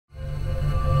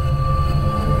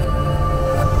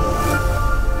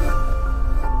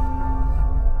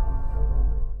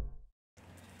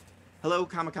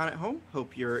Comic-Con at home.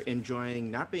 Hope you're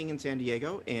enjoying not being in San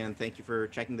Diego, and thank you for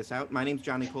checking this out. My name's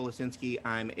Johnny Kolasinski.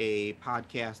 I'm a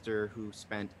podcaster who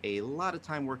spent a lot of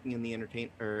time working in the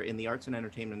in the arts and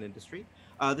entertainment industry.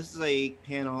 This is a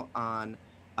panel on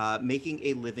making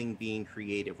a living being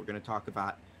creative. We're going to talk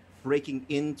about breaking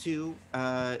into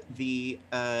the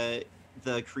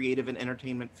creative and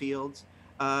entertainment fields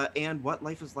and what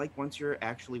life is like once you're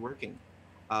actually working.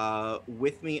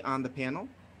 With me on the panel,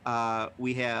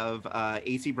 we have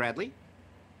AC Bradley.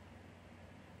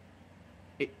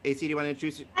 AC, do you want to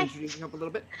introduce yourself a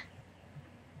little bit?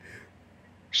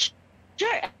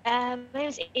 Sure. My name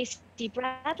is AC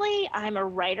Bradley. I'm a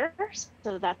writer,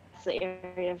 so that's the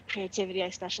area of creativity I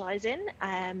specialize in.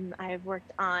 I've worked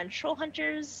on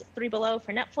Trollhunters, 3 Below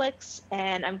for Netflix,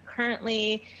 and I'm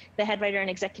currently the head writer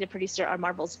and executive producer on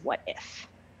Marvel's What If.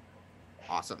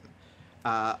 Awesome.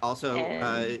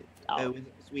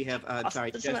 We have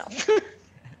sorry, Jess.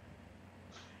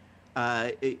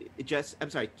 I'm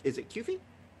sorry. Is it Cuffe?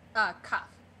 Cuffe.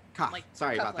 Cuffe. Like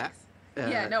sorry about that.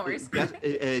 Yeah, no worries.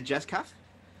 Jess Cuffe.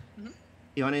 Mm-hmm.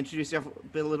 You want to introduce yourself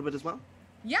a little bit as well?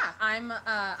 Yeah, I'm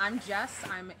Jess.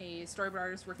 I'm a storyboard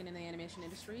artist working in the animation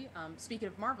industry. Speaking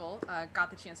of Marvel,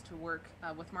 got the chance to work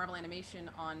with Marvel Animation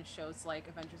on shows like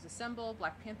Avengers Assemble,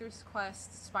 Black Panther's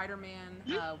Quest, Spider-Man,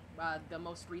 the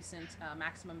most recent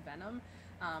Maximum Venom,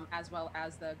 as well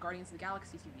as the Guardians of the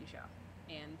Galaxy TV show.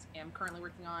 And am currently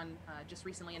working on, just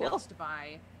recently announced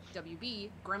by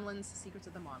WB, Gremlins, Secrets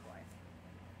of the Mogwai.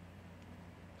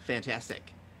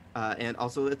 Fantastic. And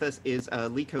also with us is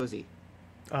Lee Kohse.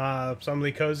 So I'm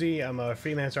Lee Kohse. I'm a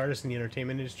freelance artist in the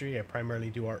entertainment industry. I primarily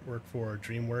do artwork for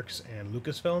DreamWorks and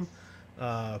Lucasfilm,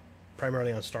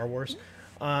 primarily on Star Wars.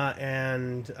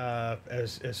 As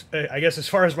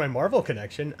far as my Marvel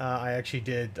connection, I actually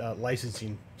did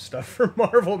licensing stuff for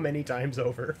Marvel many times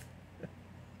over.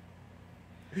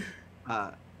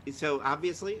 So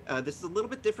obviously, this is a little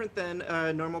bit different than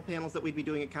normal panels that we'd be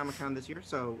doing at Comic-Con this year.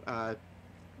 So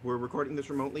we're recording this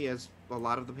remotely, as a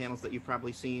lot of the panels that you've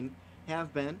probably seen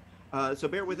have been. So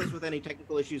bear with us with any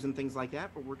technical issues and things like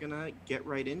that, but we're going to get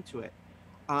right into it.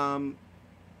 I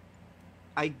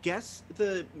guess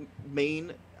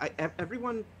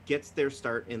everyone gets their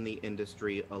start in the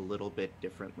industry a little bit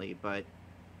differently, but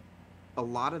a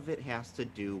lot of it has to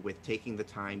do with taking the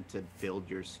time to build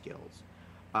your skills.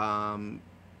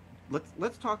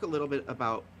 Let's talk a little bit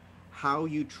about how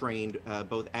you trained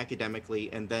both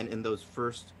academically and then in those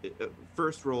first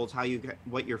roles,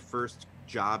 what your first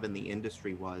job in the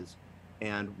industry was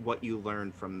and what you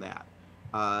learned from that.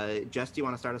 Jess, do you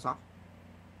want to start us off?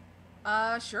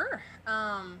 Sure.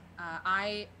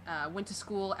 I went to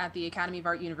school at the Academy of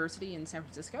Art University in San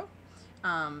Francisco,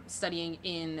 studying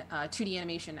in 2D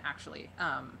animation, actually.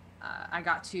 I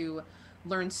got to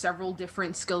learn several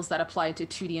different skills that apply to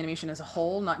 2D animation as a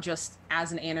whole, not just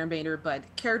as an animator, but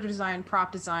character design,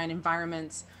 prop design,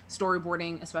 environments,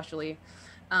 storyboarding, especially.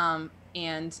 I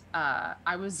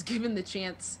was given the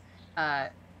chance,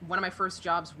 one of my first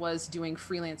jobs was doing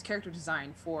freelance character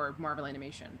design for Marvel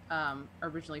Animation,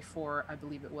 originally for, I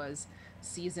believe it was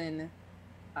season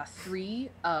 3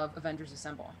 of Avengers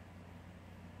Assemble.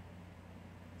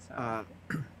 So.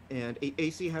 And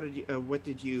AC, how did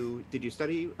you did you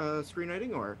study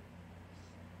screenwriting or?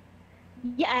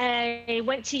 Yeah, I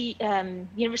went to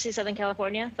University of Southern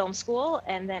California Film School,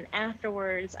 and then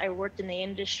afterwards I worked in the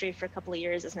industry for a couple of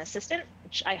years as an assistant,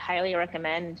 which I highly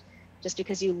recommend just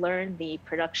because you learn the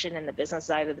production and the business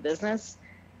side of the business.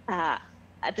 At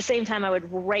the same time, I would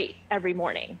write every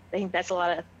morning. I think that's a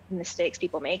lot of mistakes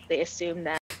people make. They assume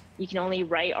that you can only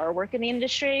write or work in the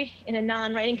industry in a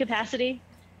non-writing capacity.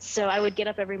 So I would get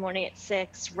up every morning at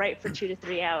 6, write for 2 to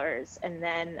 3 hours, and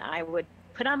then I would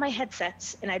put on my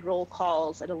headsets and I'd roll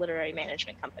calls at a literary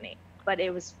management company. But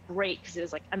it was great because it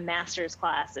was like a master's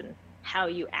class in how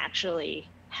you actually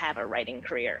have a writing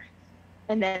career.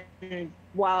 And then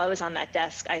while I was on that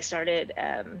desk, I started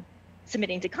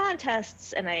submitting to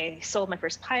contests, and I sold my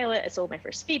first pilot, I sold my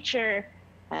first feature.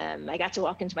 I got to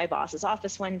walk into my boss's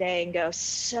office one day and go,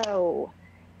 "So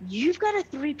you've got a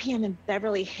 3 p.m. in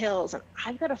Beverly Hills and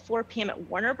I've got a 4 p.m. at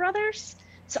Warner Brothers.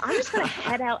 So I'm just going to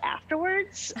head out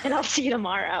afterwards and I'll see you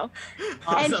tomorrow."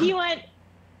 Awesome. And he went,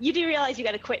 "You do realize you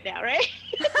got to quit now, right?"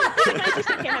 I just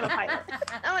can't have a pilot.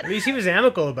 At least he was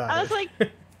amicable about it. I was like,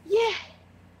 "Yeah."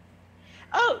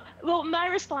 Oh, well, my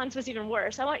response was even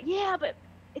worse. I went, "Yeah, but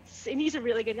and he's a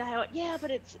really good guy." I went, "Yeah, but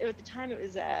at the time it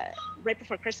was right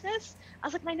before Christmas." I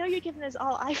was like, "I know you're giving us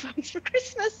all iPhones for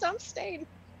Christmas, so I'm staying."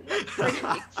 I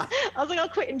was like, "I'll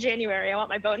quit in January. I want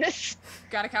my bonus."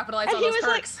 Gotta capitalize on those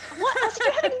perks. Like, "What else are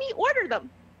you having me order them?"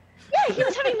 Yeah, he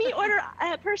was having me order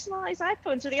personalized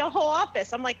iPhones for the whole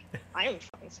office. I'm like, I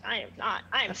am not.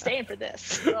 I am staying for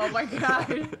this. Oh my gosh,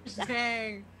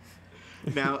 dang.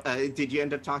 Now, did you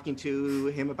end up talking to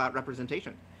him about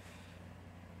representation?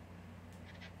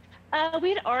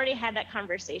 We'd already had that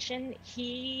conversation.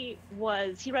 He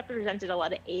represented a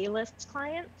lot of A-list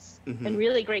clients and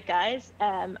really great guys.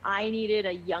 I needed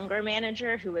a younger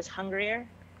manager who was hungrier.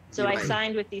 So I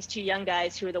signed with these two young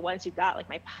guys who were the ones who got like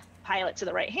my pilot to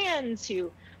the right hands,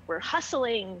 who were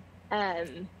hustling.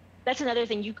 That's another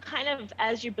thing. You kind of,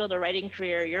 as you build a writing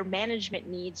career, your management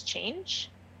needs change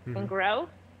and grow.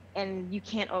 And you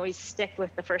can't always stick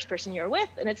with the first person you're with.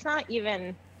 And it's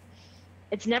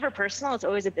never personal. It's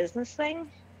always a business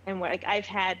thing. And like I've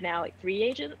had now like 3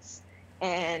 agents,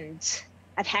 and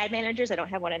I've had managers. I don't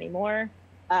have one anymore.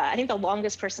 I think the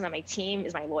longest person on my team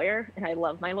is my lawyer, and I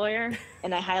love my lawyer,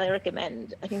 and I highly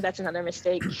recommend. I think that's another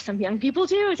mistake some young people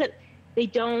do, is that they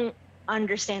don't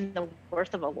understand the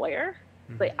worth of a lawyer.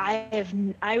 But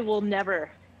I will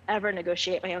never ever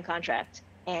negotiate my own contract.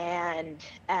 And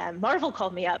Marvel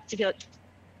called me up to be like,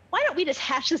 why don't we just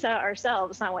hash this out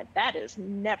ourselves? And I went, that is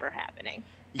never happening.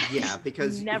 Yeah,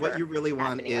 because what you really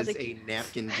want is like, a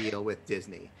napkin deal with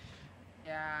Disney.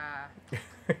 Yeah.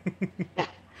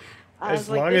 As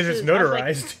long as it's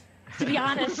notarized. Like, to be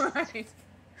honest. Right.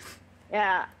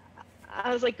 Yeah.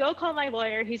 I was like, go call my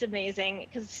lawyer. He's amazing.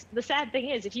 Because the sad thing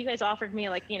is, if you guys offered me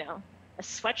like, a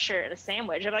sweatshirt and a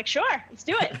sandwich, I'm like, sure, let's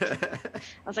do it.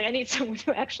 I was like, I need someone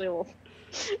who actually will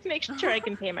make sure I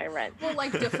can pay my rent. We'll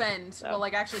like defend. So. We'll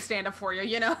like actually stand up for you,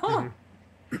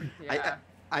 Yeah.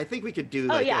 I think we could do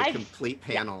like a complete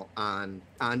panel on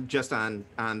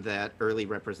that early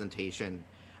representation,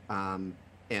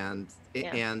 and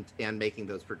making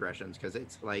those progressions, because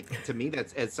it's like, to me,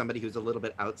 that's, as somebody who's a little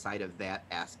bit outside of that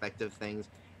aspect of things,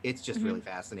 it's just really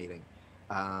fascinating.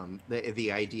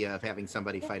 The idea of having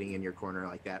somebody fighting in your corner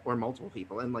like that, or multiple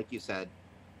people, and like you said,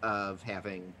 of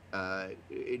having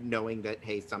knowing that,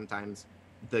 hey, sometimes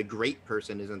the great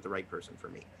person isn't the right person for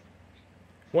me.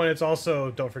 Well, it's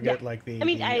also, don't forget, like the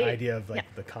idea of like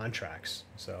the contracts.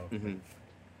 So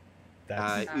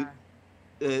that's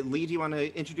Lee, do you want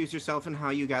to introduce yourself and how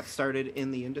you got started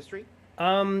in the industry?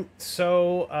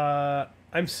 So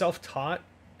I'm self-taught,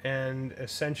 and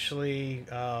essentially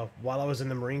while I was in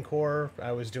the Marine Corps,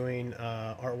 I was doing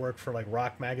artwork for like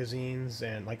rock magazines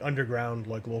and like underground,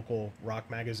 like local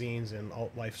rock magazines and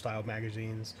alt lifestyle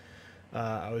magazines.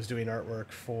 I was doing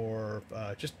artwork for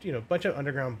just a bunch of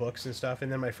underground books and stuff,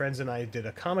 and then my friends and I did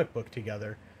a comic book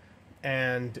together,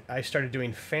 and I started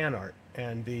doing fan art.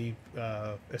 And the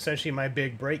essentially my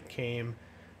big break came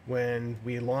when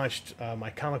we launched my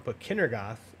comic book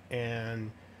Kindergoth,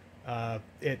 and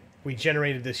we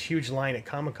generated this huge line at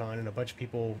Comic-Con, and a bunch of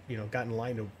people got in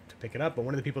line to pick it up. But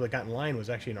one of the people that got in line was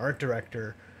actually an art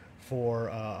director for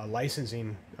a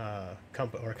licensing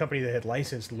company, or a company that had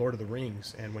licensed Lord of the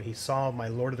Rings. And when he saw my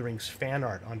Lord of the Rings fan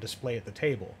art on display at the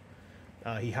table,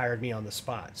 he hired me on the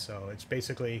spot. So it's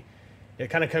basically, it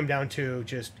kind of come down to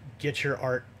just get your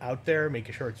art out there,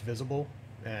 making sure it's visible,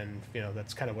 and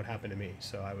that's kind of what happened to me.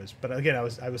 So but again, I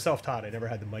was self-taught. I never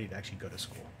had the money to actually go to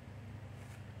school.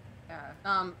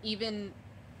 Yeah. Even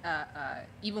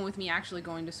with me actually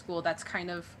going to school, that's kind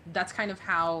of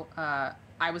how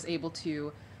I was able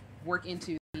to work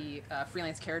into the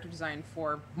freelance character design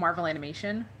for Marvel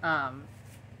Animation.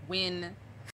 When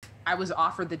I was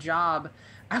offered the job,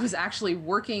 I was actually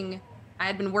working. I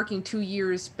had been working 2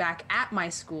 years back at my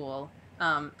school.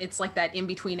 It's like that in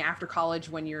between after college,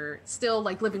 when you're still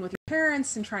like living with your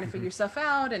parents and trying to figure stuff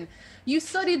out, and you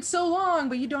studied so long,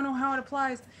 but you don't know how it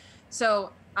applies.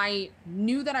 So I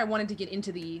knew that I wanted to get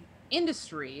into the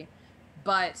industry,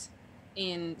 but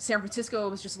in San Francisco,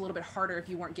 it was just a little bit harder if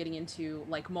you weren't getting into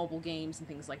like mobile games and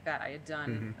things like that. I had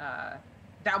done,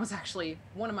 that was actually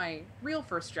one of my real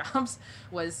first jobs,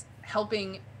 was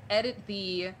helping edit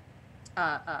the,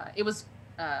 it was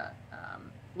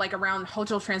like around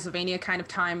Hotel Transylvania kind of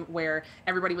time, where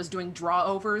everybody was doing draw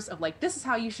overs of like, this is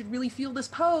how you should really feel this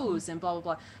pose and blah, blah,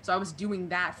 blah. So I was doing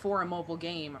that for a mobile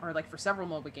game, or like for several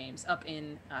mobile games up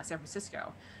in San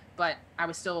Francisco. But I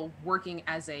was still working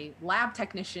as a lab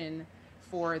technician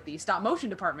for the stop motion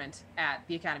department at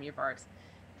the Academy of Art.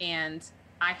 And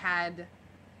I had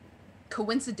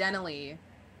coincidentally,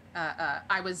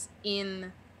 I was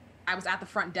at the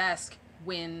front desk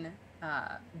when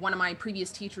one of my previous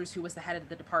teachers, who was the head of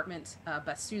the department,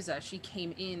 Beth Souza, she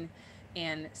came in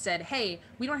and said, hey,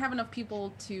 we don't have enough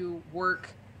people to work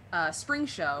Spring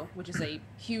Show, which is a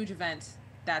huge event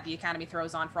that the Academy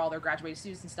throws on for all their graduated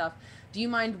students and stuff. Do you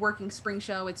mind working Spring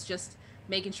Show? It's just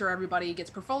making sure everybody gets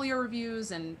portfolio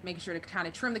reviews and making sure to kind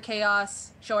of trim the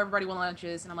chaos, show everybody what lunch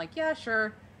is. And I'm like, yeah,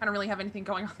 sure. I don't really have anything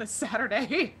going on this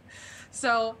Saturday.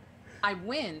 So I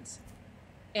went,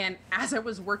 and as I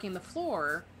was working the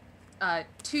floor,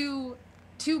 two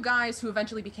guys who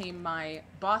eventually became my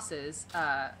bosses,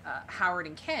 Howard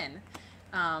and Ken,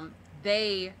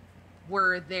 they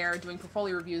were there doing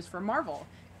portfolio reviews for Marvel.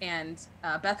 And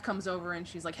Beth comes over and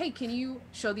she's like, hey, can you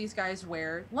show these guys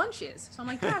where lunch is? So I'm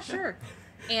like, yeah, sure.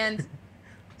 And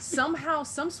somehow,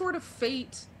 some sort of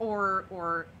fate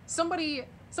or somebody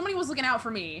was looking out for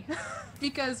me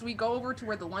because we go over to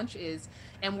where the lunch is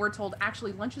and we're told,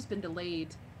 actually, lunch has been delayed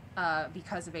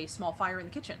because of a small fire in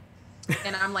the kitchen.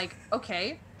 And I'm like,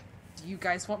 okay, do you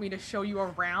guys want me to show you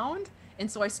around? And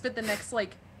so I spent the next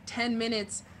like 10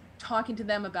 minutes talking to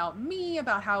them about me,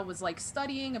 about how it was like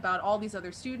studying, about all these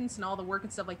other students and all the work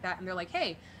and stuff like that. And they're like,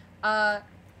 hey,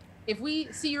 if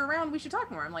we see you around, we should talk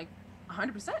more. I'm like,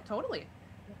 100%, totally.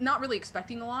 Not really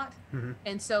expecting a lot. Mm-hmm.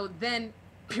 And so then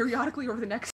periodically over the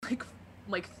next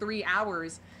like 3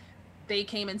 hours, they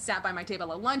came and sat by my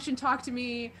table at lunch and talked to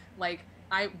me. Like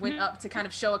I went up to kind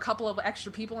of show a couple of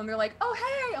extra people and they're like, oh,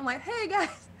 hey. I'm like, hey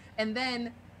guys. And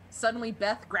then suddenly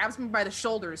Beth grabs me by the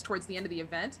shoulders towards the end of the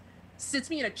event,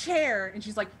 sits me in a chair, and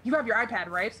she's like, you have your iPad,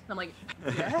 right? And I'm like,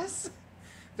 yes.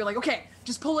 They're like, okay,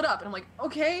 just pull it up. And I'm like,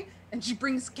 okay. And she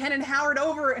brings Ken and Howard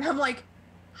over, and I'm like,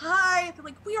 hi. They're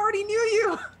like, we already knew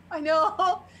you. I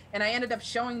know. And I ended up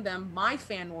showing them my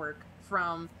fan work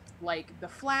from like The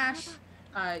Flash,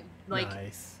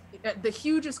 Nice. The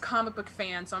hugest comic book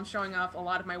fan. So I'm showing off a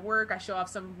lot of my work. I show off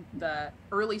some of the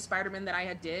early Spider-Man that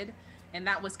I did. And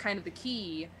that was kind of the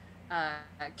key.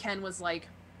 Ken was like,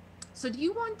 so do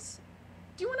you want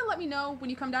to let me know when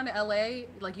you come down to LA,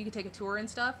 like you could take a tour and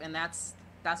stuff? And that's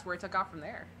where it took off from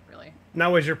there, really.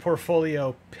 Now, was your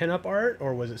portfolio pinup art,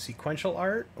 or was it sequential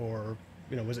art, or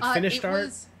was it finished art?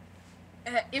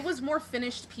 It was more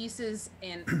finished pieces,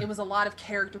 and it was a lot of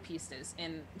character pieces,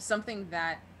 and something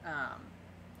that.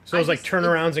 So it was like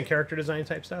turnarounds and character design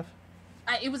type stuff?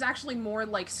 It was actually more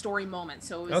like story moments,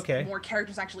 so it was more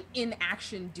characters actually in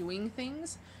action doing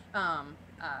things.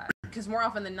 Because more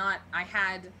often than not, I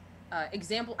had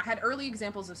early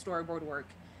examples of storyboard work,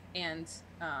 and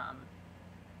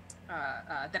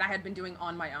that I had been doing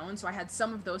on my own. So I had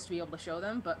some of those to be able to show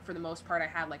them, but for the most part, I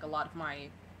had like a lot of my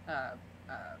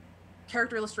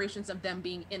character illustrations of them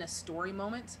being in a story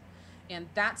moment. And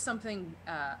that's something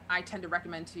I tend to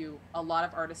recommend to a lot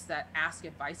of artists that ask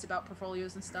advice about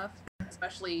portfolios and stuff,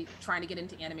 especially trying to get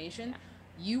into animation.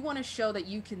 You want to show that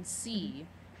you can see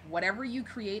whatever you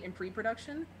create in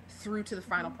pre-production through to the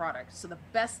final product. So the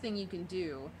best thing you can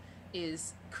do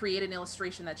is create an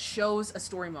illustration that shows a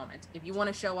story moment. If you want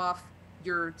to show off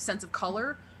your sense of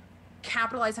color,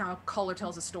 capitalize how color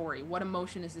tells a story. What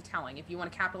emotion is it telling? If you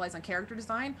want to capitalize on character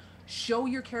design, show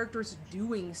your characters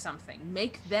doing something.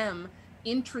 Make them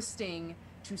interesting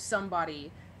to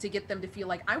somebody to get them to feel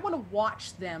like, I want to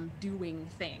watch them doing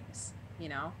things.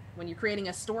 When you're creating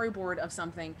a storyboard of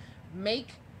something,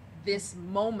 make this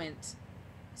moment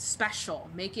special.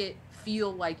 Make it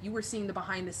feel like you were seeing the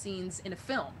behind the scenes in a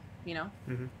film,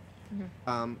 Mm-hmm.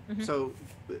 Mm-hmm. So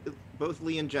both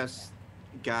Lee and Jess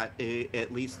got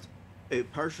at least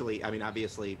partially, I mean,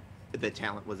 obviously the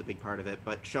talent was a big part of it,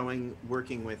 but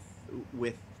working with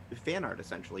fan art,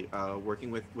 essentially,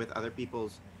 working with other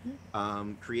people's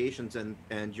creations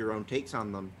and your own takes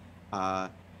on them.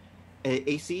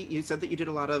 AC, you said that you did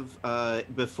a lot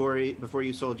of before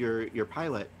you sold your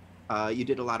pilot, you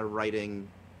did a lot of writing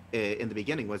in the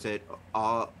beginning. Was it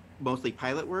all mostly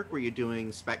pilot work? Were you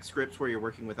doing spec scripts where you're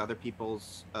working with other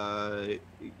people's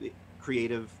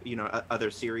creative, other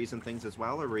series and things as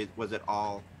well, or was it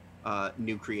all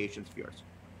new creations of yours?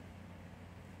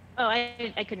 Oh,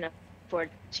 I couldn't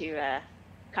afford to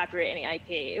copyright any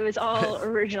IP. It was all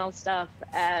original stuff,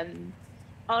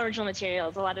 all original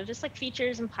materials, a lot of just like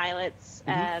features and pilots.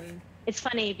 Mm-hmm. It's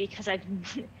funny because I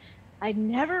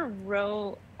never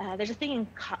wrote. There's a thing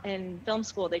in film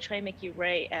school, they try and make you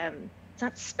write. It's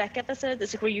not spec episodes.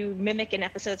 It's like where you mimic an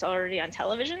episode that's already on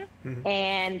television. Mm-hmm.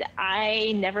 And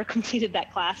I never completed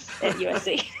that class at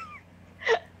USC.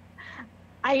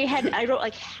 I wrote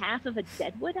like half of a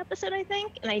Deadwood episode, I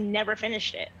think, and I never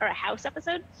finished it, or a House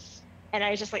episode. And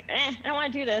I was just like, I don't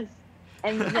want to do this.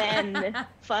 And then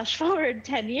flash forward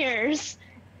 10 years,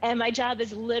 and my job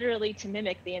is literally to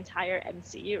mimic the entire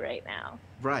MCU right now.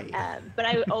 Right. But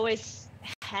I've always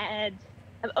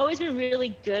been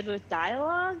really good with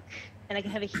dialogue, and I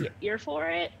can have an ear for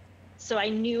it. So I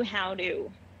knew how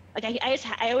to, like,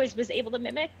 I always was able to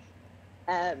mimic.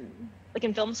 Like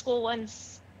in film school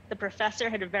once, the professor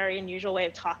had a very unusual way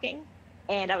of talking,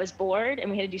 and I was bored and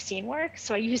we had to do scene work.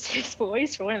 So I used his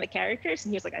voice for one of the characters,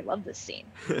 and he was like, I love this scene.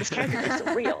 This character is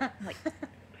so real. I'm like,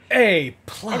 A+.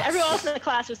 and everyone else in the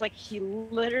class was like, he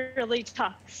literally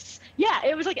talks. Yeah,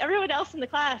 it was like everyone else in the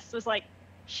class was like,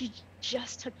 she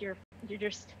just took you're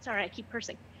just, sorry, I keep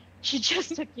cursing. She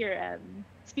just took your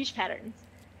speech patterns.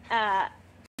 I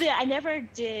never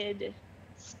did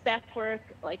spec work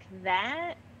like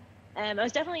that. I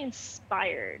was definitely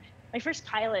inspired. My first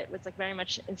pilot was like very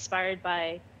much inspired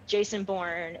by Jason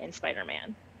Bourne and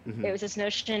Spider-Man. Mm-hmm. It was this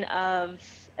notion of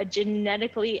a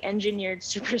genetically engineered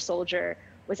super soldier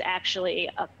was actually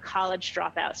a college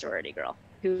dropout sorority girl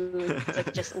who was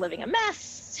like just living a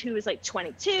mess, who was like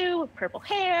 22, purple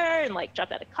hair, and like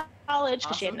dropped out of college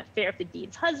because she had an affair with the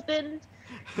dean's husband.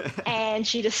 And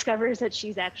she discovers that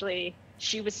she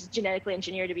was genetically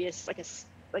engineered to be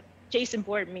like Jason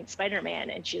Bourne meets Spider-Man,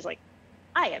 and she's like,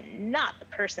 I am not the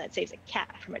person that saves a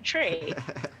cat from a tree.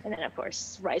 And then of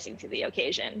course rising to the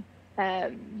occasion.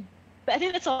 But I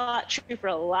think that's a lot true for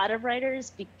a lot of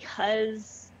writers,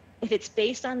 because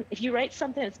if you write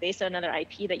something that's based on another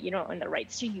IP that you don't own the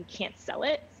rights to, you can't sell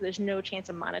it. So there's no chance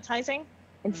of monetizing.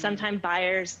 And sometimes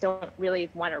buyers don't really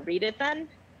want to read it then.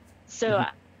 So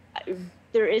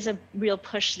there is a real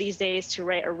push these days to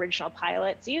write original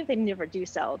pilots, even if they never do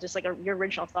sell, just like your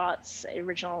original thoughts,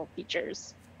 original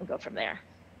features, and go from there.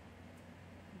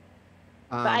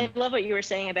 But I love what you were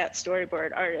saying about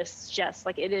storyboard artists, Jess.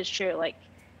 Like, it is true, like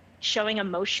showing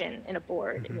emotion in a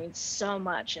board, it means so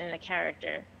much in a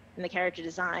character, in the character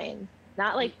design,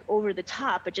 not like over the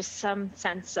top, but just some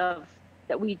sense of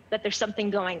that there's something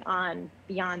going on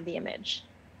beyond the image.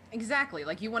 Exactly.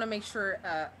 Like, you want to make sure,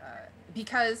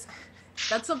 because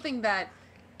that's something that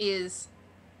is,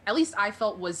 at least I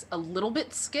felt, was a little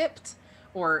bit skipped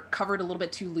or covered a little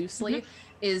bit too loosely,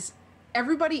 is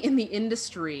everybody in the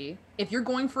industry, if you're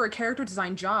going for a character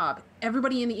design job,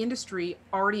 everybody in the industry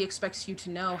already expects you to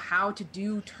know how to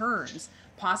do turns,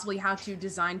 possibly how to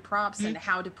design props and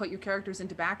how to put your characters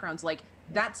into backgrounds. Like,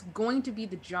 that's going to be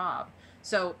the job.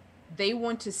 So they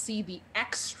want to see the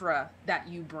extra that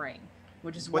you bring,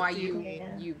 which is why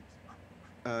you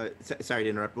sorry to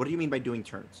interrupt. What do you mean by doing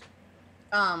turns?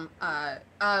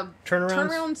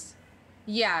 Turnarounds.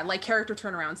 Yeah, like character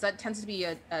turnarounds. That tends to be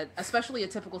especially a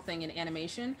typical thing in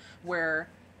animation, where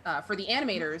for the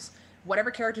animators,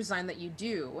 whatever character design that you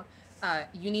do,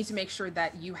 you need to make sure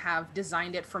that you have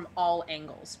designed it from all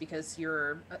angles, because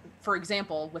for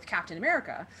example, with Captain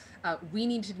America, we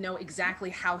need to know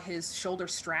exactly how his shoulder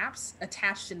straps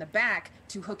attached in the back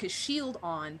to hook his shield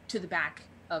on to the back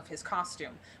of his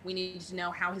costume. We need to know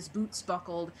how his boots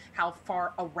buckled, how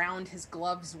far around his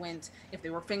gloves went, if they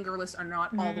were fingerless or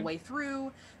not all the way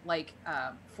through. Like,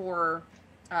 for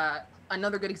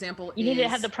another good example, you need to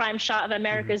have the prime shot of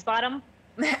America's bottom.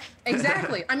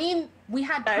 Exactly. I mean, we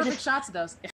had perfect shots of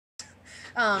those.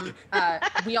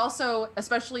 We also,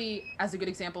 especially as a good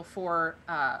example for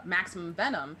Maximum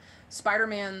Venom,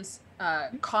 Spider-Man's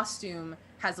costume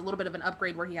has a little bit of an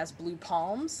upgrade where he has blue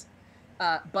palms.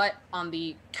 But on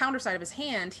the counter side of his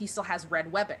hand, he still has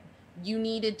red webbing. You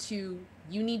need to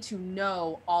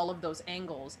know all of those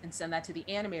angles and send that to the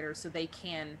animators so they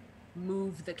can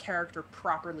move the character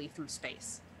properly through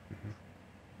space.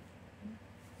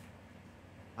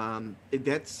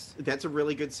 That's a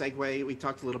really good segue. We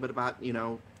talked a little bit about,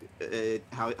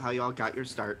 how y'all got your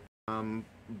start.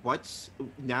 What's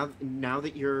now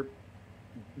that you're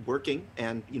working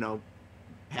and,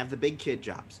 have the big kid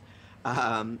jobs,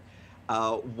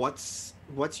 what's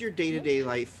your day-to-day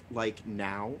life like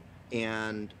now,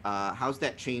 and how's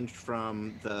that changed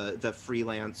from the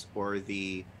freelance or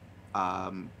the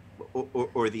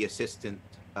or the assistant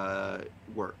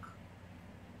work?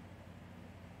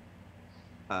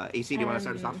 AC, do you want to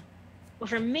start us off? Well,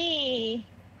 for me,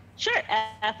 sure.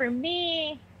 For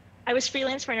me, I was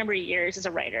freelance for a number of years as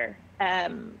a writer,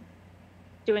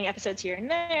 doing episodes here and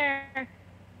there,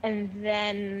 and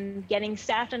then getting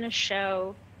staffed on a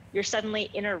show. You're suddenly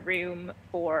in a room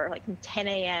for like 10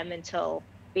 a.m. until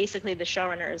basically the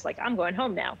showrunner is like, I'm going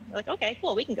home now. You're like, okay,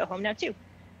 cool, we can go home now too.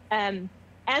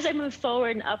 As I move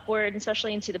forward and upward,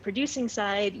 especially into the producing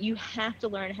side, you have to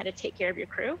learn how to take care of your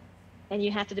crew, and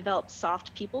you have to develop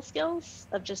soft people skills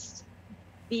of just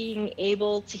being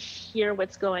able to hear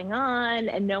what's going on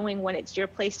and knowing when it's your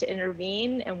place to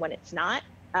intervene and when it's not.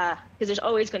 Because there's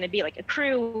always going to be like a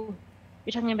crew.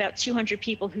 You're talking about 200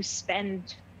 people who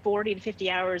spend 40 to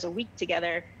 50 hours a week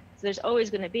together. So there's always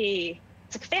going to be,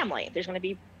 it's like family. There's going to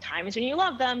be times when you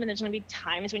love them and there's going to be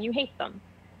times when you hate them.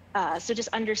 So just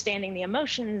understanding the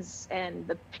emotions and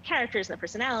the characters and the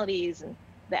personalities, and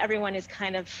that everyone is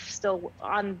kind of still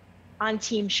on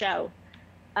team show.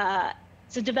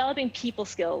 So developing people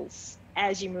skills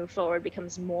as you move forward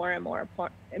becomes more and more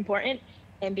important,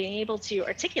 and being able to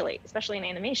articulate, especially in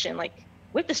animation, like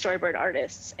with the storyboard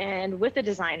artists and with the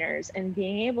designers, and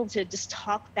being able to just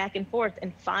talk back and forth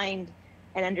and find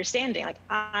an understanding. Like,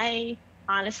 I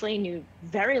honestly knew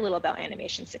very little about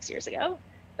animation 6 years ago,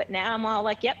 but now I'm all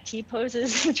like, yep,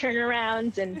 T-poses,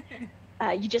 turnarounds, and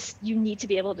you need to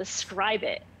be able to describe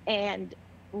it, and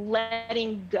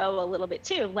letting go a little bit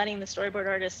too, letting the storyboard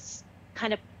artists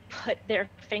kind of put their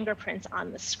fingerprints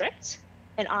on the script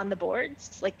and on the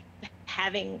boards, like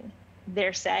having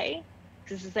their say,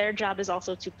 because their job is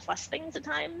also to plus things at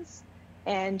times,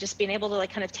 and just being able to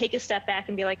like kind of take a step back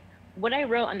and be like, what I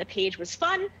wrote on the page was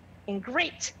fun and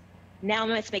great. Now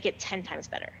let's make it 10 times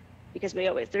better, because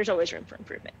there's always room for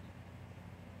improvement.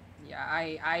 Yeah,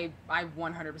 I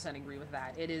 100% agree with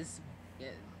that. It is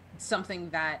something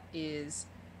that is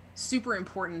super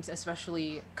important,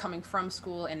 especially coming from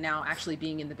school and now actually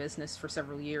being in the business for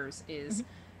several years, is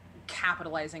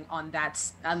capitalizing on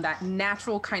that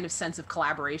natural kind of sense of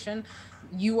collaboration.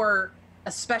 You are,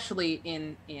 especially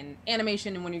in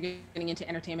animation and when you're getting into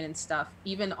entertainment and stuff,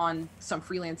 even on some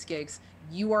freelance gigs,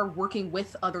 you are working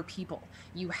with other people.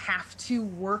 You have to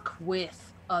work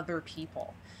with other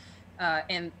people.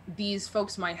 And these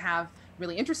folks might have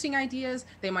really interesting ideas.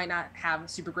 They might not have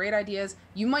super great ideas.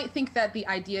 You might think that the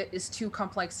idea is too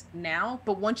complex now,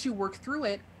 but once you work through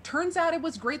it, turns out it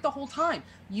was great the whole time.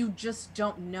 You just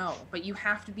don't know, but you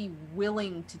have to be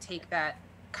willing to take that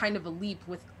kind of a leap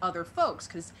with other folks,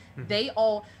 because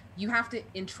you have to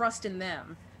entrust in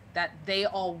them that they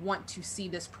all want to see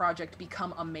this project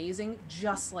become amazing,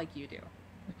 just like you do.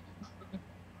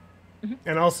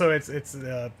 And also, it's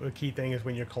a key thing is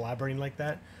when you're collaborating like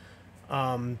that.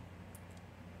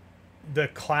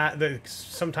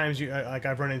 Sometimes you like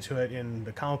I've run into it in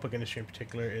the comic book industry in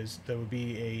particular, is there would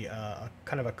be a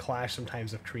kind of a clash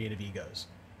sometimes of creative egos,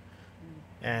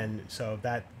 and so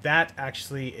that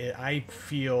actually I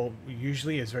feel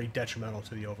usually is very detrimental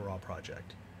to the overall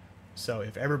project. So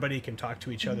if everybody can talk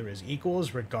to each other as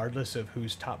equals, regardless of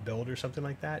who's top billed or something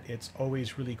like that, it's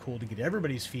always really cool to get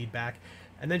everybody's feedback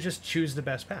and then just choose the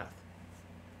best path.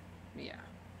 Yeah.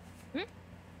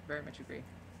 Very much agree.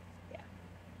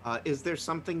 Is there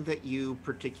something that you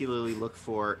particularly look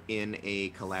for in a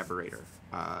collaborator?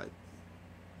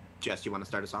 Jess, you want to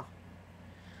start us off?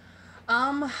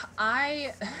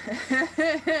 I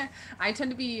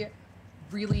tend to be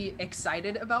really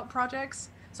excited about projects.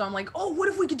 So I'm like, oh, what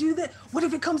if we could do that? What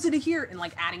if it comes into here? And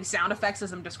like adding sound effects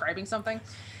as I'm describing something.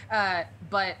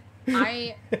 But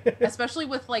I, especially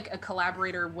with like a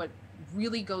collaborator, what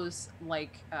really goes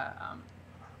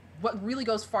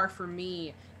far for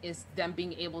me is them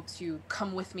being able to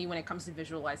come with me when it comes to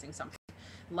visualizing something,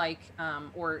 like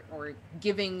or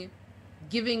giving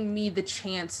me the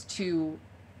chance to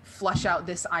flush out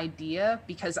this idea,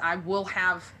 because I will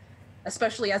have,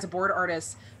 especially as a board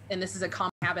artist, and this is a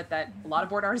common habit that a lot of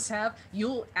board artists have,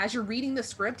 as you're reading the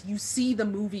script, you see the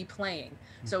movie playing.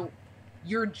 So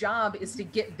your job is to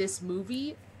get this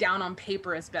movie down on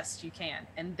paper as best you can,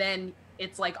 and then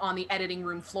it's like on the editing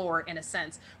room floor, in a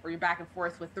sense, where you're back and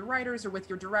forth with the writers or with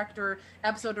your director,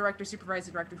 episode director,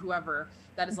 supervisor director, whoever,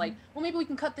 that is like, well, maybe we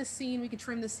can cut this scene, we could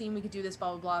trim this scene, we could do this,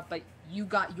 blah, blah, blah, but you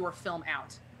got your film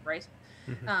out, right?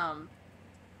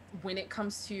 When it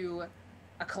comes to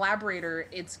a collaborator,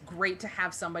 it's great to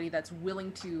have somebody that's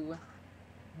willing to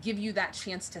give you that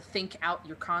chance to think out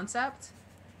your concept,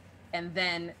 and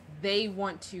then they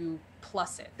want to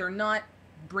plus it. They're not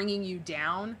bringing you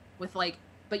down with like,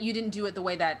 but you didn't do it the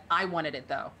way that I wanted it,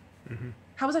 though.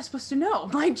 How was I supposed to know?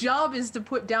 My job is to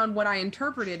put down what I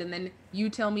interpreted, and then you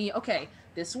tell me, okay,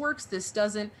 this works, this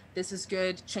doesn't, this is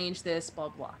good, change this, blah,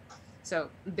 blah. So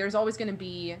there's always going to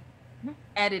be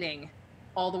editing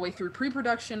all the way through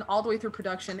pre-production, all the way through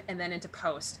production, and then into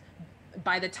post.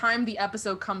 By the time the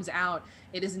episode comes out,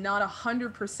 it is not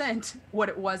 100% what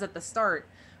it was at the start,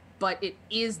 but it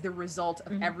is the result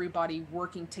of everybody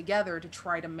working together to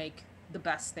try to make the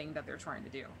best thing that they're trying to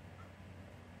do.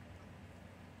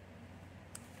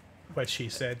 What she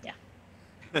said. Yeah.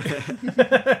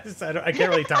 I can't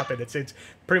really top it. It's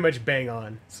pretty much bang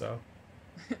on. So.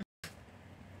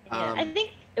 I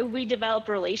think we develop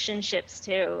relationships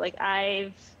too. Like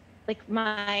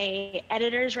my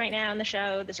editors right now in the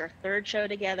show, this is our third show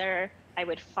together. I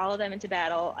would follow them into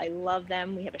battle. I love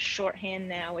them. We have a shorthand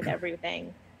now with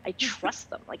everything. I trust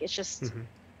them. Like, it's just,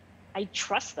 I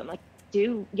trust them. Like,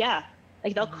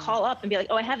 like they'll call up and be like,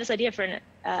 oh, I have this idea for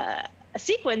a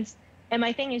sequence. And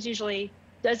my thing is usually,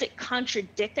 does it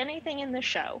contradict anything in the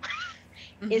show?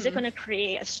 Is it going to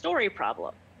create a story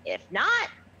problem? If not,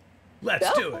 Let's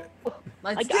go. do it.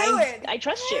 Let's do it. I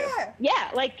trust you.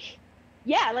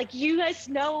 Like you guys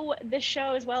know this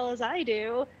show as well as I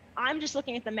do. I'm just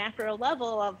looking at the macro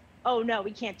level of, oh no,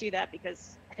 we can't do that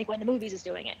because I think one of the movies is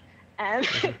doing it.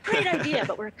 Great idea,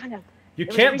 but we're kind of. You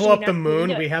can't blow up the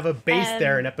moon. We have a base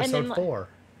there in episode 4.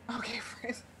 Okay,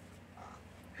 right.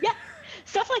 Yeah,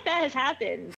 stuff like that has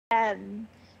happened.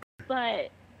 But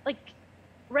like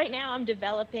right now, I'm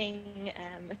developing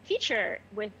a feature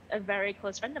with a very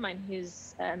close friend of mine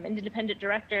who's an independent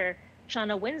director,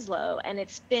 Shauna Winslow, and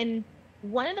it's been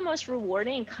one of the most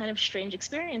rewarding, kind of strange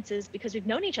experiences because we've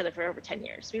known each other for over 10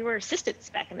 years. We were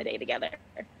assistants back in the day together,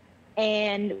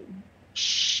 and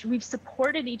we've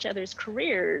supported each other's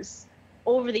careers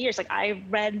over the years. Like I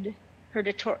read her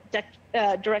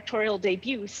directorial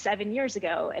debut 7 years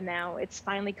ago, and now it's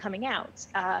finally coming out.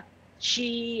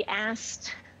 She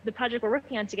asked, the project we're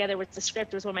working on together with the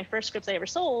script, it was one of my first scripts I ever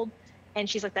sold, and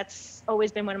she's like, that's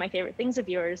always been one of my favorite things of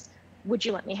yours. Would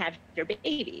you let me have your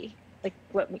baby? Like,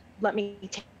 let me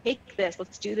take this.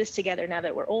 Let's do this together now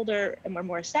that we're older and we're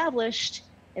more established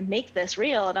and make this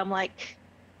real. And I'm like,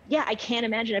 yeah, I can't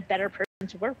imagine a better person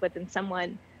to work with than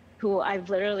someone who I've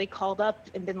literally called up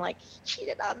and been like, he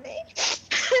cheated on me,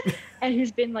 and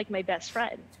who's been like my best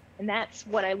friend. And that's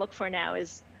what I look for now,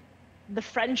 is the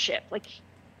friendship, like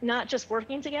not just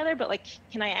working together, but like,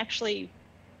 can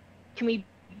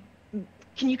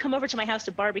you come over to my house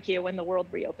to barbecue when the world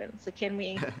reopens? So can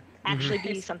we actually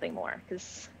be something more?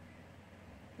 Because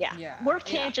work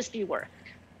can't just be work.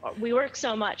 We work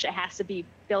so much, it has to be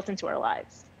built into our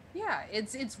lives. Yeah,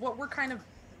 it's what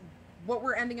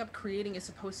we're ending up creating is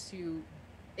supposed to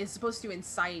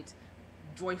incite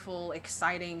joyful,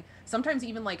 exciting, sometimes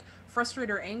even like frustrated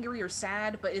or angry or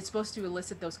sad, but it's supposed to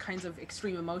elicit those kinds of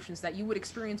extreme emotions that you would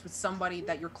experience with somebody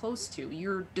that you're close to.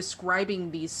 You're describing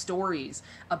these stories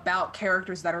about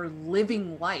characters that are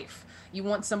living life. You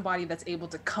want somebody that's able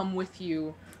to come with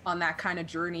you on that kind of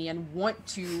journey and want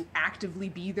to actively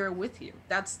be there with you.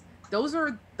 Those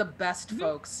are the best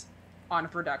folks on a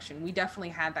production. We definitely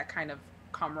had that kind of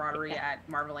camaraderie at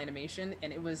Marvel Animation,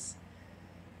 and it was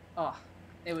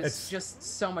just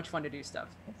so much fun to do stuff.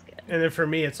 That's good. And then for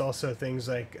me, it's also things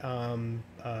like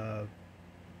I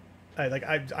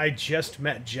just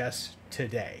met Jess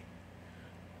today,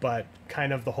 but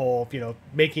kind of the whole,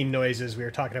 making noises. We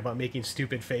were talking about making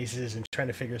stupid faces and trying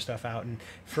to figure stuff out. And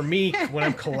for me, when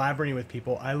I'm collaborating with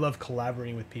people, I love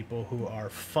collaborating with people who are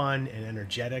fun and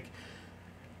energetic.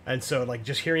 And so, like,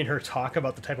 just hearing her talk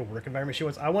about the type of work environment she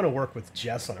wants, I want to work with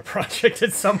Jess on a project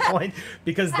at some point,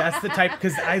 because that's the type,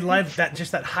 because I love that,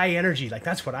 just that high energy. Like,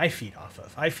 that's what I feed off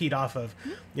of. I feed off of,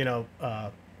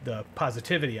 the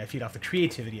positivity. I feed off the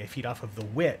creativity. I feed off of the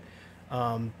wit.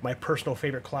 My personal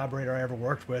favorite collaborator I ever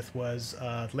worked with was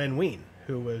Len Wein,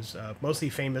 who was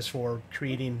mostly famous for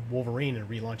creating Wolverine and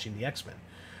relaunching the X-Men.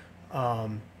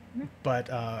 But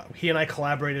he and I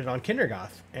collaborated on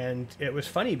Kindergoth, and it was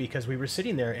funny because we were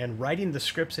sitting there and writing the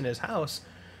scripts in his house.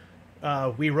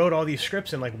 We wrote all these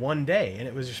scripts in like one day, and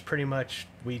it was just pretty much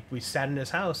we sat in his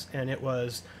house, and it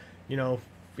was,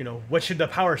 what should the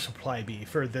power supply be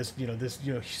for this, this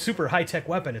super high tech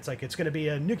weapon? It's like, it's going to be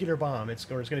a nuclear bomb. It's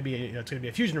going to be it's going to be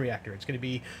a fusion reactor. It's going to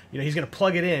be, he's going to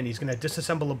plug it in. He's going to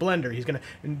disassemble a blender.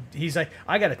 He's like,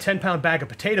 I got a 10-pound bag of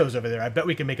potatoes over there. I bet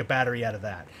we can make a battery out of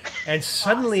that. And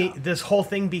suddenly this whole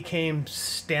thing became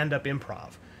stand-up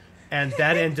improv. And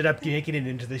that ended up making it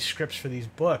into the scripts for these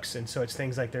books. And so it's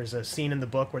things like, there's a scene in the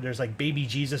book where there's like baby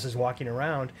Jesus is walking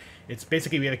around. It's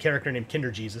basically, we have a character named Kinder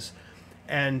Jesus,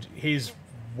 and he's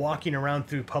walking around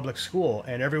through public school,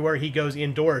 and everywhere he goes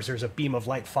indoors, there's a beam of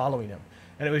light following him.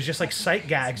 And it was just like sight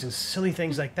gags and silly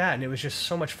things like that. And it was just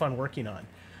so much fun working on.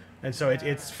 And so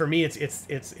it's for me, it's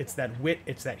that wit,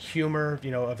 it's that humor,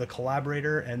 of the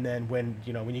collaborator. And then when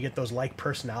you get those like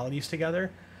personalities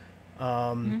together,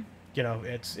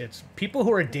 it's people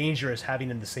who are dangerous having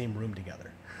in the same room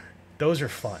together. Those are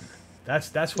fun.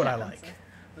 That's what I like.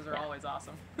 Those are always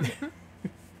awesome.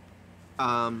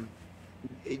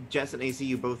 Jess and AC,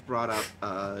 you both brought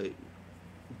up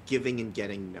giving and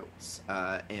getting notes,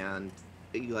 and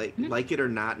like it or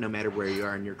not, no matter where you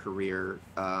are in your career,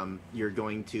 you're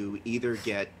going to either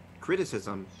get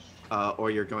criticism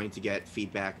or you're going to get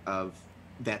feedback of,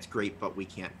 that's great, but we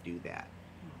can't do that.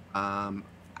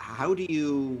 How do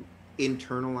you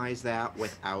internalize that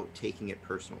without taking it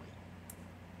personally?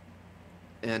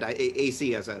 And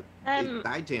AC, as a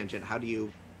side tangent, how do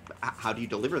you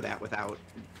deliver that without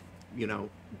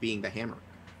being the hammer?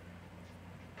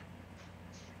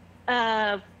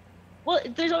 Well,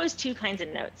 there's always two kinds of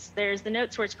notes. There's the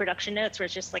notes where it's production notes, where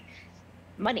it's just like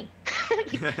money.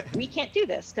 We can't do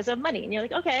this because of money. And you're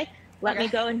like, okay, let me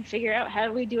go and figure out how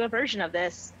do we do a version of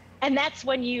this. And that's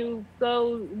when you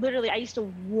go, literally, I used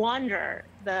to wander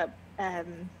the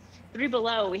Three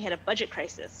Below, we had a budget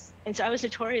crisis. And so I was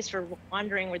notorious for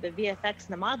wandering where the VFX and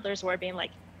the modelers were, being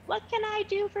like, what can I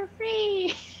do for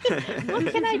free?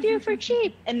 What can I do for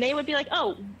cheap? And they would be like,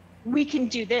 oh, we can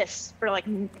do this for like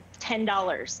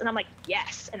 $10. And I'm like,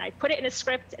 yes. And I put it in a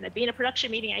script, and I'd be in a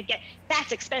production meeting, I'd get,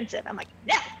 that's expensive. I'm like,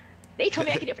 no. They told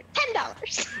me I could do it for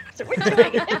 $10, so we're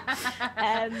doing it.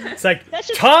 It's like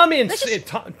Tom and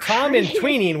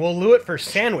Tweening will do it for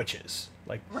sandwiches.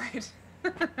 Like, right.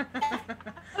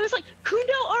 I was like,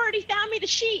 Kundo already found me the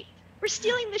sheep. We're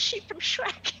stealing the sheep from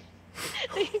Shrek.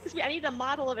 I need a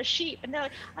model of a sheep, and they're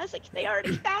like, I was like, they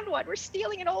already found one. We're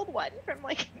stealing an old one from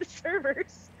like the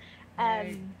servers.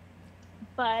 Right.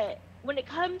 But when it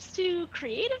comes to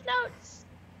creative notes,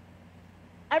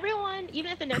 everyone,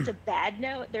 even if the note's a bad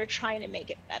note, they're trying to make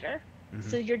it better. Mm-hmm.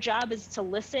 So your job is to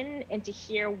listen and to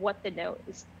hear what the note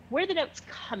is, where the note's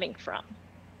coming from.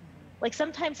 Like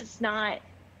sometimes it's not,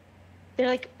 they're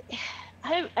like,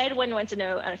 I had one once a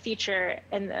note on a feature,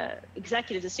 and the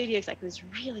executive, the studio executive, was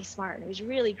really smart and he was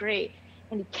really great.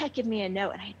 And he kept giving me a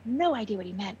note, and I had no idea what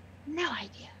he meant. No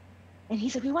idea. And he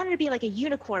said, we wanted to be like a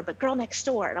unicorn, but girl next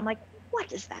door. And I'm like, what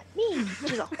does that mean?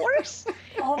 She's a horse?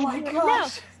 Oh my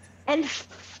gosh. No. And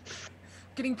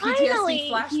getting PTSD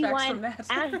flashbacks from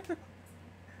that.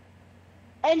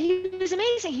 And he was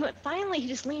amazing. He went, finally, he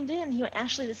just leaned in. He went,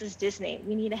 Ashley, this is Disney.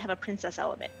 We need to have a princess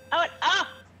element. I went,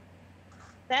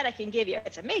 that I can give you.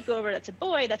 It's a makeover. That's a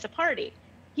boy. That's a party.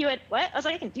 He went, what? I was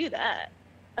like, I can do that.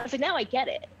 I was like, now I get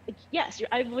it. Like, yes,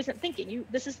 I wasn't thinking.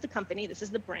 This is the company. This is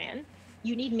the brand.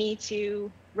 You need me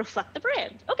to reflect the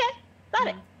brand. Okay, got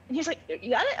it. And he's like,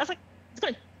 you got it? I was like, it's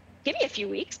going to give me a few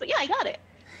weeks, but yeah, I got it.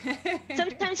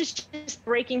 Sometimes it's just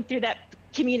breaking through that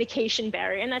communication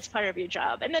barrier, and that's part of your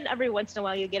job. And then every once in a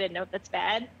while you get a note that's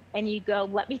bad, and you go,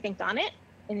 let me think on it.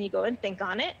 And you go and think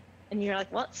on it, and you're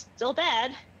like, well, it's still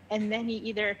bad. And then you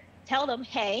either tell them,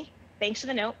 hey, thanks for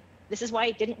the note, this is why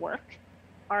it didn't work,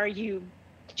 or you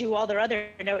do all their other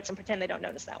notes and pretend they don't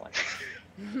notice that one.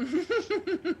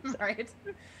 Right.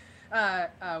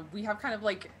 We have kind of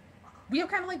like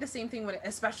the same thing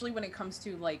especially when it comes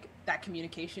to like that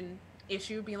communication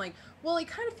issue, being like, well, it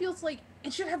kind of feels like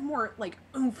it should have more like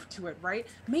oomph to it, right?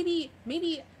 Maybe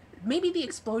the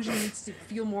explosion needs to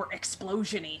feel more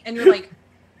explosion-y. And you're like,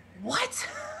 what?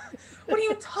 What are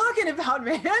you talking about,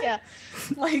 man? Yeah.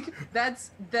 Like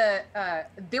that's the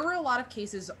there were a lot of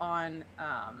cases on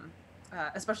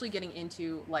especially getting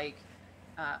into like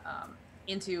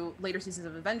into later seasons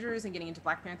of Avengers and getting into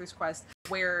Black Panther's quest,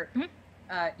 where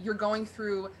you're going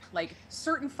through like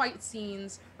certain fight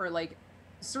scenes or like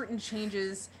certain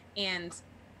changes, and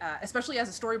especially as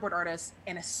a storyboard artist,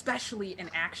 and especially in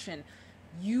action,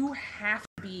 you have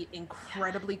to be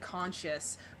incredibly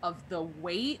conscious of the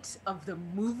weight of the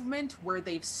movement, where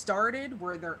they've started,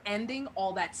 where they're ending,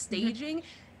 all that staging,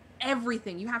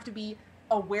 everything. You have to be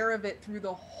aware of it through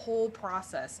the whole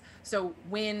process. So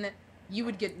when you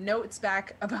would get notes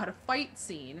back about a fight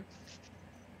scene,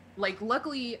 like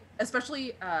luckily,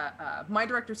 especially my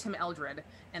director, Tim Eldred,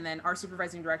 and then our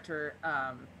supervising director,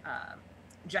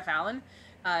 Jeff Allen,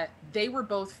 they were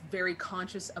both very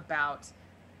conscious about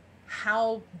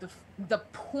how the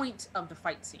point of the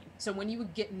fight scene. So when you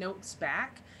would get notes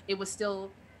back, it was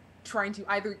still trying to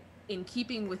either in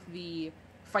keeping with the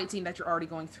fight scene that you're already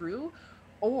going through,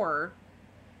 or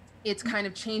it's kind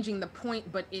of changing the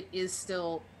point, but it is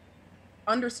still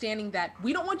understanding that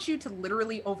we don't want you to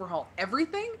literally overhaul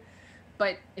everything,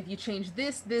 but if you change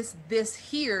this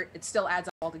here, it still adds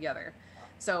up all together.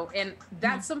 So, and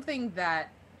that's something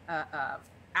that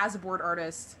as a board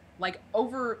artist, like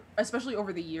especially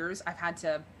over the years, I've had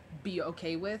to be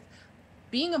okay with.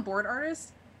 Being a board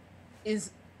artist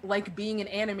is like being an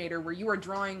animator, where you are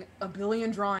drawing a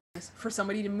billion drawings for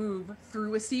somebody to move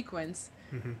through a sequence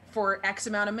for X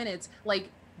amount of minutes. Like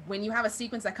when you have a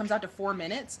sequence that comes out to 4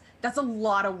 minutes, that's a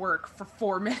lot of work for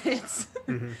 4 minutes.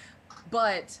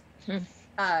 But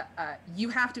you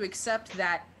have to accept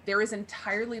that there is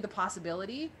entirely the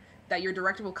possibility that your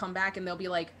director will come back and they'll be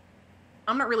like,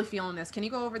 I'm not really feeling this. Can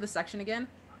you go over the section again?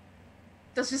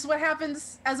 That's just what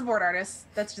happens as a board artist.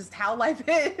 That's just how life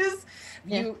is.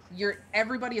 Yeah.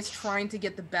 Everybody is trying to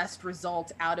get the best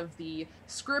result out of the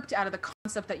script, out of the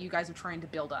concept that you guys are trying to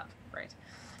build up, right?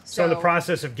 So in the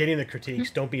process of getting the critiques,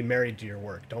 don't be married to your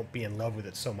work. Don't be in love with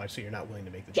it so much so you're not willing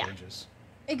to make the changes.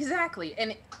 Exactly.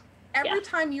 And every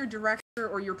time your director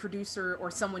or your producer or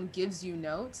someone gives you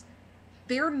notes,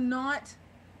 they're not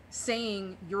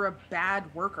saying you're a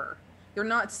bad worker. They're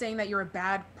not saying that you're a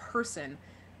bad person.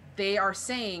 They are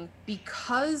saying,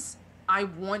 because I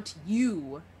want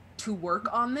you to work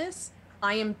on this.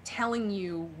 I am telling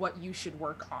you what you should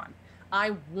work on.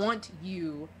 I want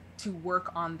you to work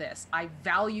on this. I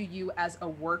value you as a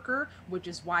worker, which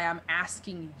is why I'm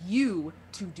asking you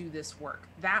to do this work.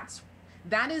 That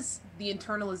is the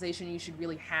internalization you should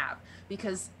really have,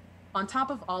 because on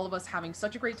top of all of us having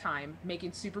such a great time,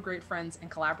 making super great friends and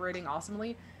collaborating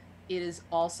awesomely, it is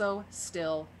also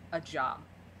still a job.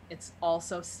 It's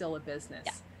also still a business.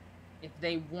 Yeah. If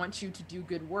they want you to do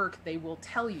good work, they will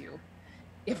tell you.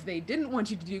 If they didn't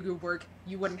want you to do good work,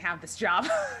 you wouldn't have this job.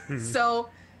 So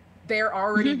they're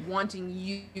already wanting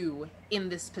you in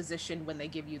this position when they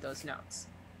give you those notes.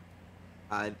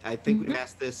 I think we've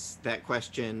asked that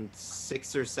question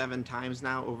 6 or 7 times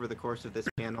now over the course of this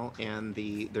panel, and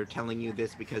they're telling you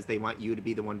this because they want you to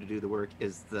be the one to do the work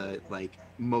is the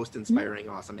most inspiring,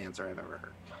 awesome answer I've ever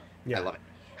heard. Yeah. I love it.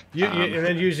 And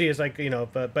then usually it's like,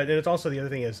 but it's also the other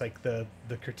thing is like the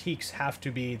critiques have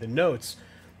to be, the notes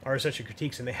are essentially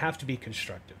critiques and they have to be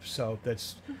constructive. So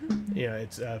that's,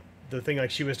 it's the thing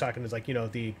like she was talking is like,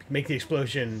 the make the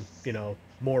explosion,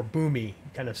 more boomy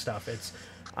kind of stuff. It's,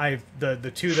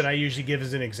 the two that I usually give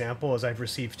as an example is I've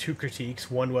received 2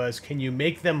 critiques. One was, can you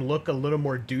make them look a little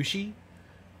more douchey?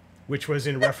 Which was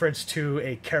in reference to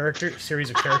a series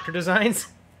of character designs.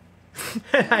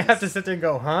 I have to sit there and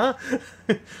go, huh?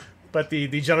 But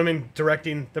the gentleman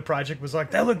directing the project was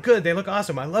like, that look good. They look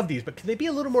awesome. I love these, but can they be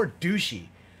a little more douchey?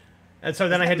 And so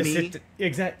then I had to sit.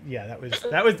 Yeah, that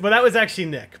was actually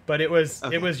Nick, but it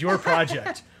was your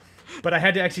project. But I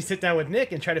had to actually sit down with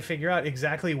Nick and try to figure out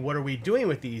exactly what are we doing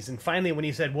with these. And finally, when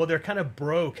he said, well, they're kind of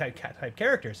bro type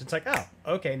characters, it's like, oh,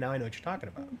 okay, now I know what you're talking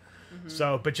about.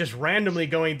 So, but just randomly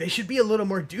going, they should be a little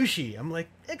more douchey. I'm like,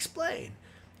 explain.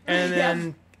 And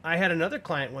then I had another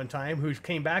client one time who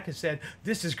came back and said,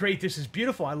 this is great, this is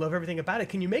beautiful, I love everything about it.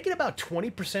 Can you make it about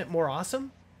 20% more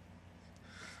awesome?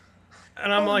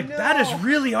 And I'm like, that is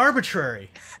really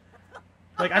arbitrary.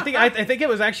 Like, I think it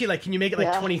was actually like, can you make it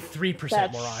like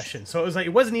 23% more awesome? So it was like,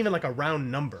 it wasn't even like a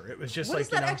round number. It was just what like, is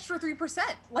that extra 3%?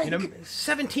 Like,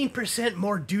 17%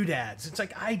 more doodads. It's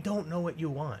like, I don't know what you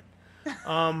want.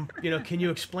 Can you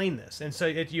explain this? And so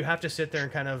you have to sit there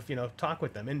and kind of, talk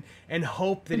with them and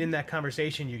hope that in that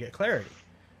conversation you get clarity.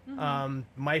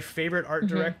 My favorite art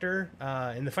director,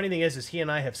 and the funny thing is he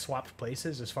and I have swapped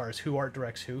places as far as who art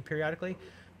directs who periodically.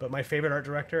 But my favorite art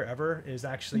director ever is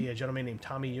actually a gentleman named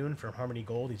Tommy Yoon from Harmony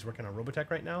Gold. He's working on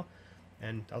Robotech right now.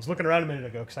 And I was looking around a minute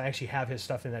ago because I actually have his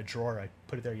stuff in that drawer. I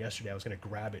put it there yesterday. I was going to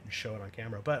grab it and show it on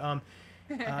camera. But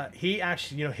he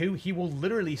actually, he will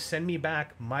literally send me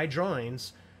back my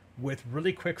drawings with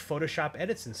really quick Photoshop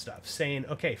edits and stuff, saying,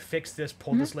 okay, fix this,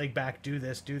 pull this leg back, do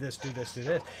this, do this, do this, do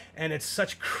this. And it's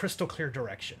such crystal clear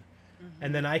direction.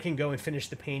 And then I can go and finish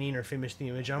the painting or finish the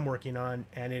image I'm working on,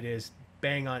 and it is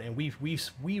bang on. And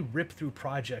we rip through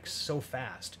projects so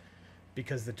fast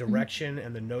because the direction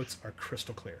and the notes are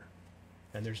crystal clear.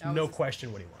 And there's no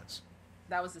question what he wants.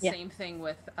 That was the same thing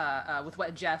with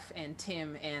what Jeff and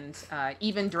Tim and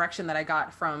even direction that I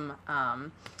got from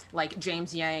like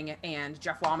James Yang and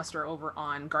Jeff Walmister over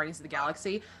on Guardians of the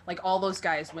Galaxy. Like all those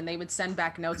guys, when they would send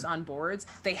back notes on boards,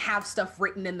 they have stuff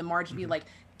written in the margin, be like,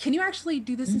 can you actually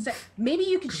do this instead? Maybe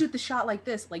you could shoot the shot like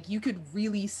this. Like you could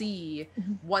really see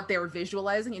what they were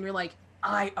visualizing, and you're like,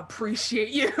 I appreciate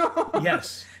you.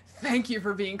 Yes. Thank you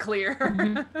for being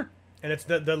clear. And it's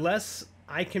the less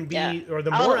I can be, or the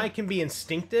more I can be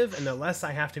instinctive and the less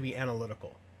I have to be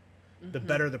analytical, the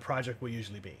better the project will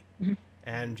usually be.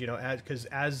 And, because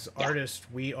as artists,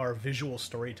 we are visual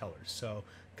storytellers. So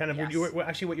kind of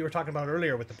actually what you were talking about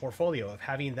earlier with the portfolio of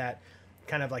having that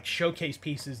kind of like showcase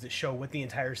pieces that show what the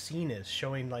entire scene is,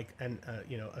 showing like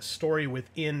a story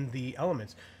within the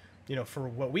elements. For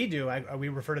what we do, we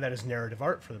refer to that as narrative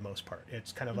art for the most part.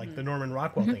 It's kind of like the Norman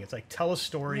Rockwell thing. It's like tell a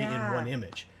story in one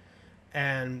image.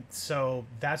 And so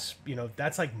that's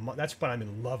what I'm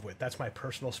in love with. That's my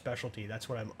personal specialty. That's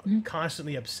what I'm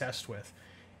constantly obsessed with.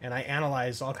 And I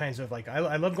analyze all kinds of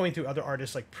I love going through other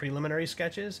artists' like preliminary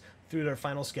sketches through their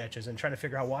final sketches and trying to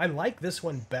figure out, well, I like this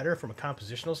one better from a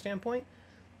compositional standpoint,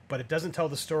 but it doesn't tell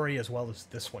the story as well as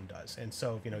this one does. And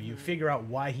so, you figure out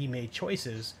why he made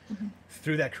choices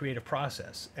through that creative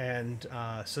process. And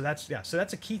so that's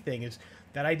a key thing, is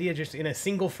that idea, just in a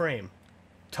single frame,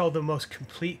 tell the most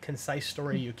complete, concise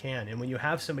story you can. And when you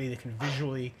have somebody that can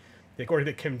visually, or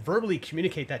that can verbally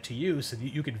communicate that to you, so that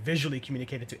you could visually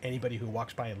communicate it to anybody who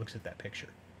walks by and looks at that picture,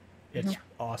 it's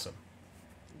awesome.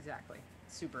 Exactly.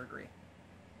 Super agree.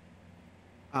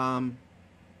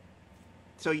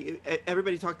 So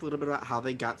everybody talked a little bit about how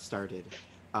they got started.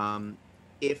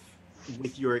 If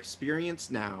with your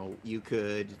experience now, you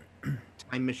could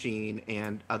time machine,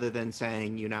 and other than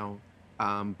saying,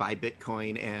 buy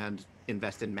Bitcoin and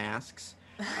invest in masks,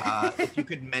 if you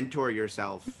could mentor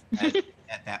yourself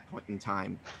at that point in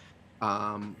time,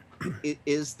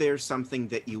 is there something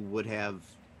that you would have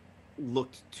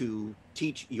looked to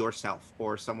teach yourself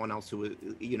or someone else who,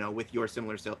 with your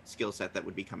similar skill set that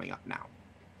would be coming up now?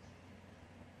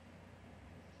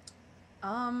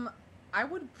 I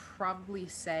would probably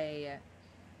say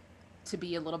to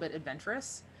be a little bit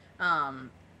adventurous.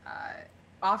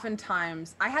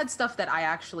 Oftentimes I had stuff that I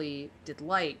actually did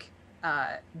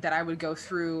that I would go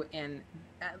through and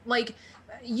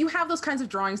you have those kinds of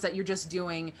drawings that you're just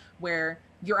doing where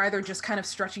you're either just kind of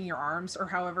stretching your arms or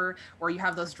however, or you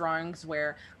have those drawings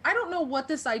where I don't know what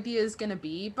this idea is going to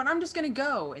be, but I'm just going to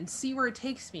go and see where it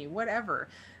takes me, whatever.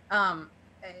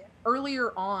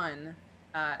 Earlier on,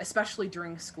 especially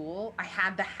during school, I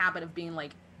had the habit of being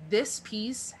like, this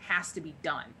piece has to be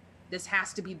done. This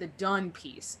has to be the done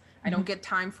piece. I don't get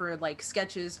time for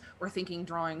sketches or thinking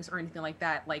drawings or anything like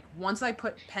that. Once I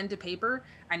put pen to paper,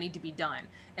 I need to be done.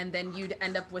 And then you'd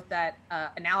end up with that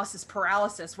analysis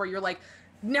paralysis where you're like,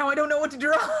 now I don't know what to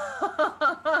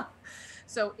draw.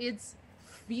 So it's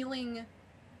feeling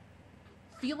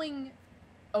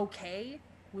okay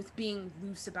with being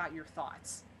loose about your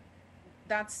thoughts.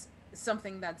 That's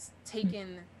something that's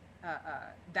taken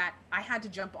that I had to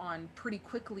jump on pretty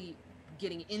quickly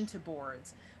getting into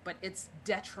boards, but it's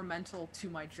detrimental to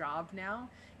my job now,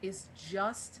 is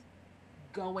just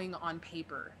going on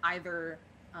paper. Either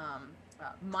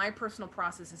my personal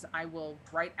process is I will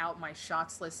write out my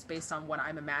shots list based on what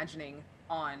I'm imagining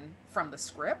from the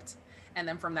script, and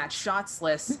then from that shots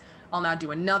list I'll now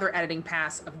do another editing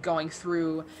pass of going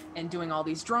through and doing all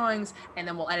these drawings, and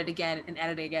then we'll edit again and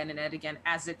edit again and edit again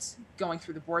as it's going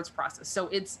through the boards process. So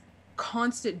it's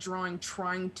constant drawing,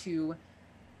 trying to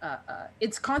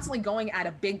it's constantly going at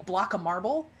a big block of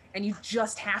marble, and you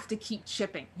just have to keep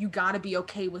chipping. You got to be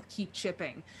okay with keep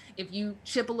chipping. If you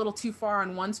chip a little too far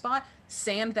on one spot,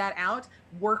 sand that out,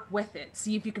 work with it,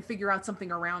 see if you can figure out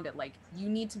something around it. You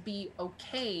need to be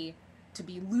okay to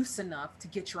be loose enough to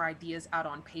get your ideas out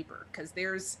on paper, because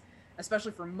there's,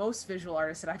 especially for most visual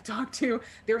artists that I've talked to,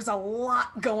 there's a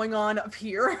lot going on up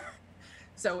here.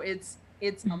 So it's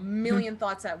a million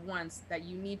thoughts at once that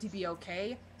you need to be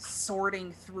okay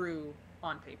sorting through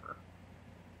on paper.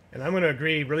 And I'm going to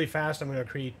agree really fast. I'm going to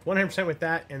agree 100% with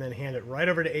that, and then hand it right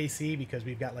over to AC because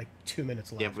we've got 2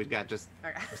 minutes left. Yeah, we've got just...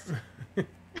 It's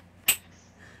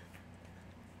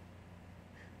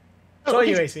all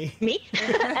you, AC. Me?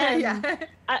 Yeah.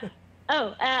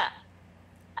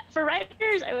 For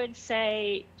writers, I would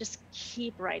say just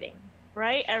keep writing.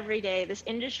 Write every day. This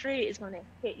industry is going to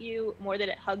hit you more than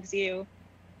it hugs you.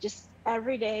 Just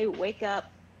every day, wake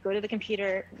up, go to the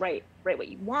computer, write what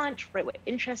you want, write what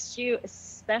interests you,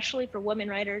 especially for women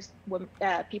writers,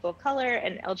 people of color,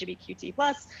 and LGBTQ+.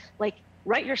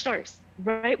 Write your stories,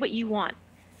 write what you want.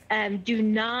 And do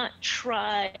not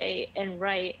try and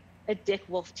write a Dick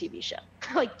Wolf TV show.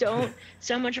 Don't.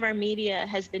 So much of our media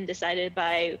has been decided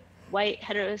by white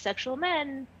heterosexual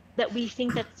men that we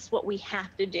think that's what we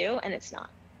have to do, and it's not.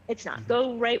 It's not.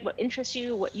 Go write what interests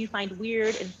you, what you find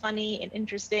weird and funny and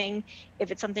interesting.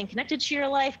 If it's something connected to your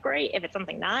life, great. If it's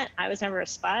something not, I was never a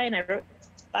spy, and I wrote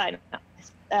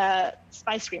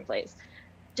spy screenplays.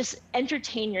 Just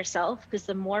entertain yourself, because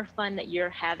the more fun that you're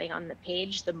having on the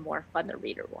page, the more fun the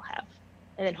reader will have,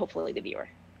 and then hopefully the viewer.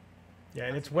 Yeah,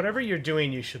 and it's whatever you're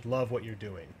doing, you should love what you're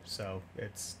doing. So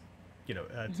it's,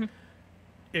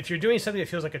 if you're doing something that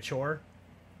feels like a chore,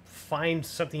 find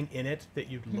something in it that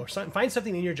you find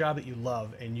something in your job that you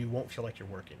love, and you won't feel like you're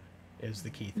working is the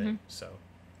key thing. So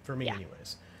for me,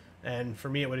 anyways, and for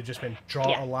me, it would have just been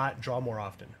draw a lot, draw more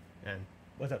often. And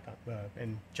what's up,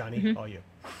 and Johnny, all you.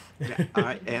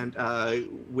 Yeah, and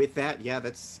with that,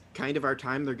 that's kind of our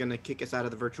time. They're going to kick us out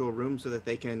of the virtual room so that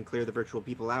they can clear the virtual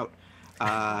people out.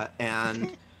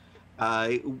 And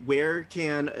where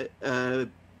can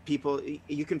people,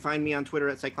 you can find me on Twitter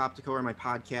at Cycloptico, or my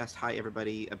podcast, Hi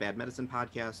Everybody, a Bad Medicine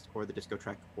podcast, or the Disco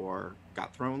Trek, or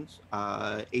Got Thrones.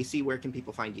 AC, where can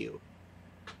people find you?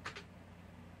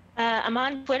 I'm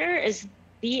on Twitter as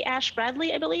the Ash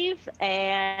Bradley, I believe,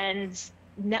 and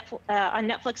on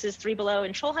Netflix is 3 Below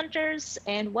and Trollhunters,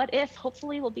 and What If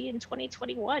hopefully will be in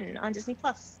 2021 on Disney+.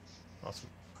 Awesome.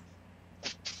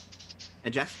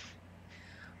 And Jess?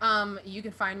 You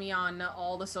can find me on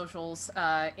all the socials,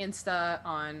 Insta,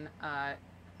 on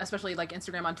especially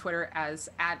Instagram, on Twitter as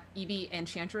 @Evie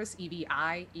Enchantress,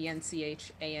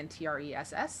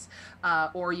 EVIENCHANTRESS,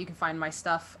 or you can find my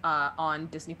stuff on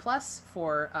Disney Plus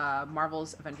for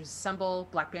Marvel's Avengers Assemble,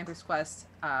 Black Panther's Quest,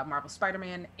 Marvel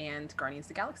Spider-Man, and Guardians of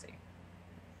the Galaxy.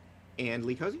 And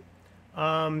Lee Kohse?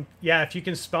 Yeah, if you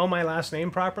can spell my last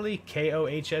name properly,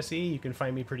 Kohse, you can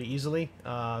find me pretty easily.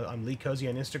 I'm Lee Kohse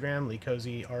on Instagram, Lee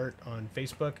Kohse Art on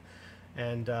Facebook,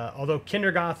 and although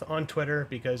Kindergoth on Twitter,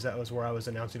 because that was where I was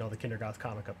announcing all the Kindergoth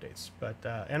comic updates. But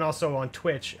and also on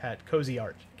Twitch at Kohse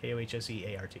Art,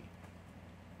 Kohseart.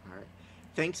 All right.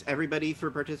 Thanks everybody for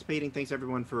participating. Thanks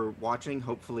everyone for watching.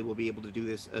 Hopefully we'll be able to do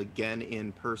this again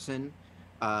in person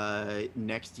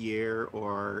next year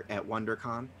or at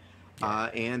WonderCon.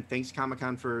 And thanks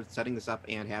Comic-Con for setting this up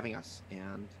and having us.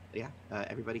 And yeah,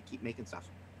 everybody keep making stuff.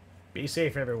 Be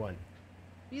safe, everyone.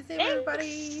 Be safe,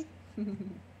 everybody.